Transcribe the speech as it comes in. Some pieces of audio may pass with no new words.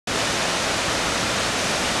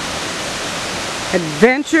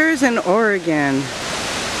Adventures in Oregon.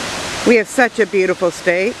 We have such a beautiful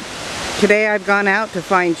state. Today I've gone out to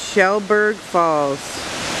find Shellburg Falls.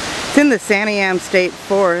 It's in the Santiam State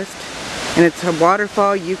Forest, and it's a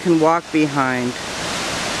waterfall you can walk behind.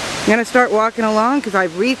 I'm going to start walking along because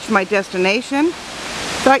I've reached my destination.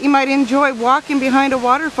 Thought you might enjoy walking behind a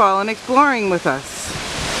waterfall and exploring with us.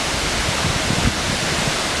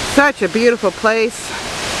 Such a beautiful place.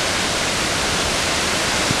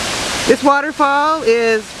 This waterfall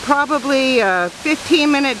is probably a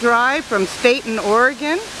 15-minute drive from Salem,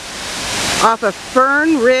 Oregon, off of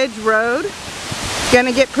Fern Ridge Road. It's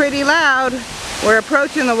gonna get pretty loud. We're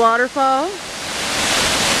approaching the waterfall.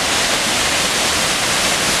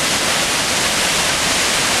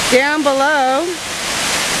 Down below,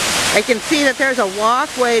 I can see that there's a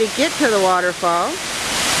walkway to get to the waterfall,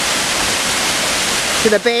 to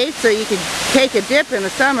the base, so you can take a dip in the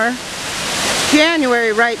summer.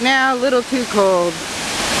 January right now, a little too cold.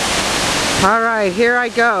 Alright, here I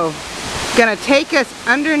go. Gonna take us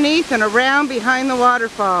underneath and around behind the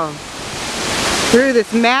waterfall, through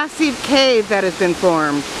this massive cave that has been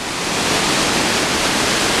formed.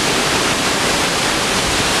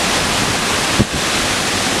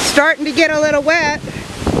 Starting to get a little wet.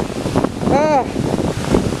 Oh,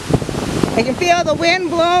 I can feel the wind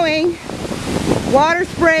blowing, water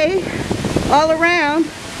spray all around.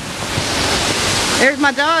 There's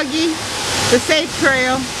my doggy, the safe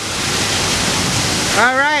trail.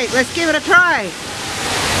 All right, let's give it a try.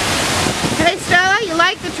 Hey Stella, you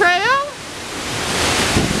like the trail?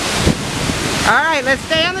 All right, let's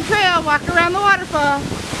stay on the trail, walk around the waterfall.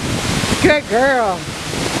 Good girl.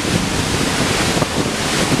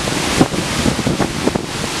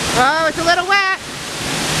 Oh, it's a little wet.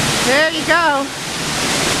 There you go.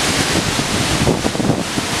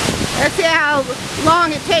 Let's see how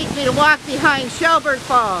long it takes me to walk behind Shellburg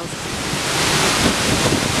Falls.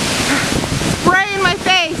 Spray in my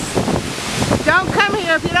face. Don't come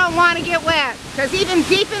here if you don't want to get wet, because even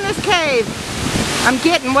deep in this cave, I'm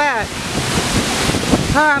getting wet.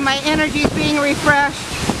 My energy's being refreshed.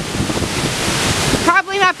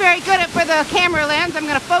 Probably not very good for the camera lens. I'm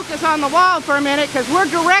going to focus on the wall for a minute because we're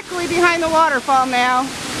directly behind the waterfall now.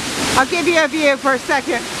 I'll give you a view for a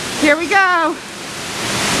second. Here we go.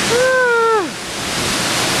 Woo.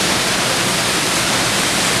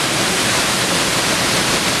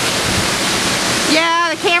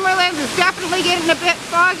 Yeah, the camera lens is definitely getting a bit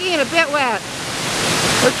foggy and a bit wet.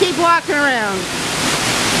 We'll keep walking around.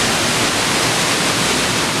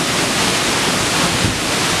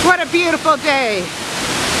 What a beautiful day.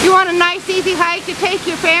 You want a nice easy hike to take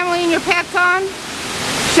your family and your pets on?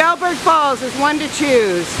 Shellburg Falls is one to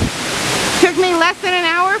choose. Took me less than an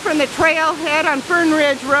hour from the trailhead on Fern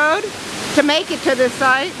Ridge Road to make it to this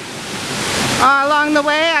site. Along the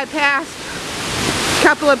way I passed a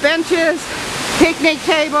couple of benches, picnic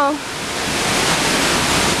table.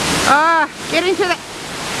 Getting to the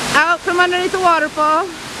out from underneath the waterfall.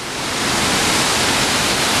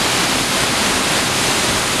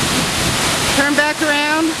 Turn back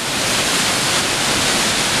around.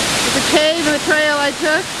 It's a cave and the trail I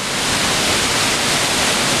took.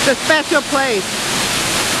 It's a special place.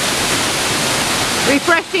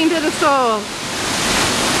 Refreshing to the soul.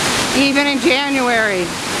 Even in January.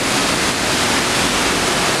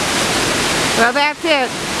 Well, that's it.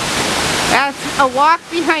 That's a walk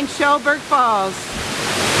behind Shellburg Falls.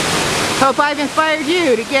 Hope I've inspired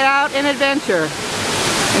you to get out and adventure.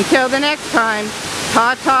 Until the next time,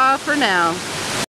 ta-ta for now.